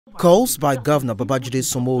Calls by Governor Babajide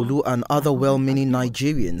Sanwo-Olu and other well-meaning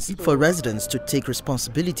Nigerians for residents to take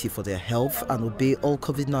responsibility for their health and obey all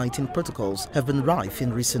COVID-19 protocols have been rife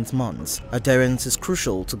in recent months. Adherence is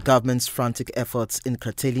crucial to government's frantic efforts in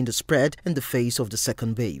curtailing the spread in the face of the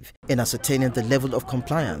second wave. In ascertaining the level of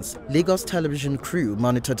compliance, Lagos television crew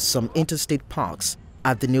monitored some interstate parks.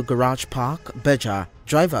 At the new garage park, Beja,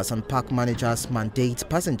 drivers and park managers mandate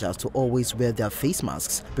passengers to always wear their face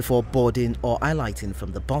masks before boarding or alighting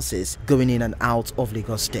from the buses going in and out of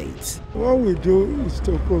Lagos State. What we do is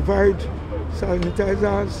to provide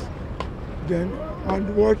sanitizers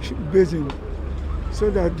and wash basin so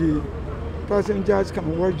that the passengers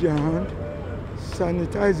can wash their hand,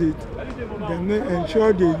 sanitize it, then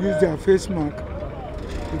ensure they use their face mask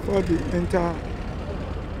before they enter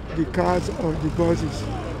the cars or the buses,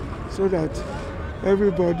 so that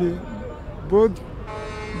everybody, both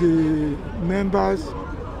the members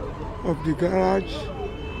of the garage,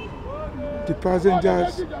 the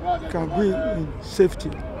passengers, can be in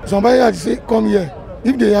safety. Somebody had to say, come here.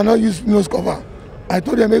 If they are not using nose cover, I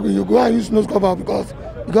told them, maybe you go and use nose cover, because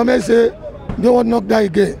the government say, they won't knock down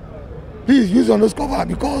again. Please use your nose cover,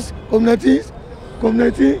 because community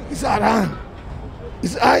is around.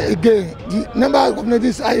 It's high again. The number of community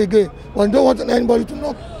is high again. But we don't want anybody to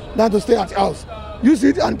knock down to stay at the house. Use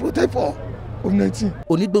it and protect for community.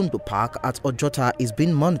 Onabanjo Park at Ojota is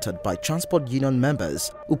being monitored by transport union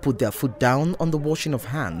members who put their foot down on the washing of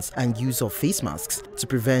hands and use of face masks to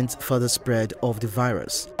prevent further spread of the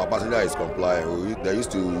virus. Our passenger is compliant. They used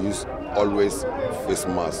to use always face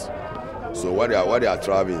masks. So while they are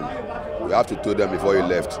traveling, we have to tell them before you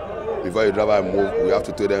left. Before the driver move, we have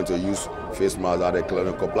to tell them to use face masks and they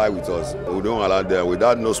comply with us. We don't allow them,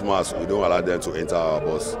 without nose mask, we don't allow them to enter our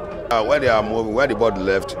bus. When they are moving, when the bus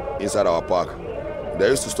left inside our park, they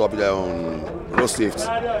used to stop them on road safety.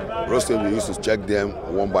 Road safety, we used to check them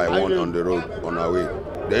one by one on the road, on our way.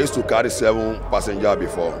 They used to carry 7 passengers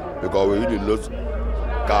before, because we used to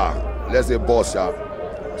load car, let's say bus, yeah.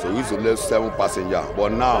 So we used to load 7 passengers,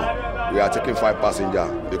 but now we are taking 5 passengers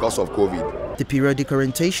because of COVID. The periodic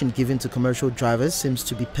orientation given to commercial drivers seems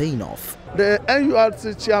to be paying off. The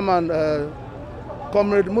NURC chairman,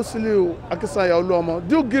 Comrade Musiliu Akisanya Oluomo,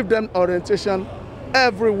 do give them orientation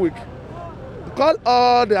every week. Call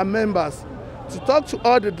all their members to talk to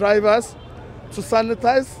all the drivers, to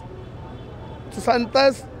sanitize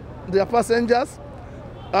their passengers,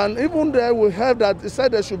 and even there we heard that he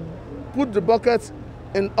said they should put the buckets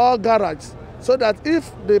in all garages, so that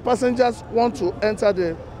if the passengers want to enter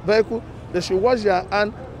the vehicle, they should wash their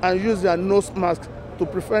hand and use their nose mask to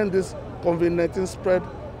prevent this COVID-19 spread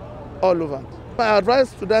all over. My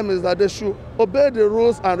advice to them is that they should obey the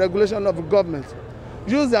rules and regulations of the government.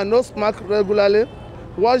 Use their nose mask regularly,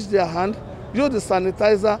 wash their hand, use the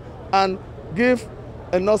sanitizer, and give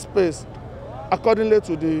enough space accordingly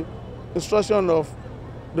to the instruction of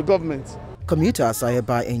the government. Commuters are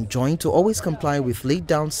hereby enjoined to always comply with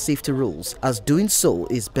laid-down safety rules, as doing so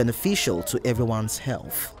is beneficial to everyone's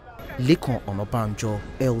health. Lekan, Onabanjo,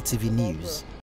 LTV News.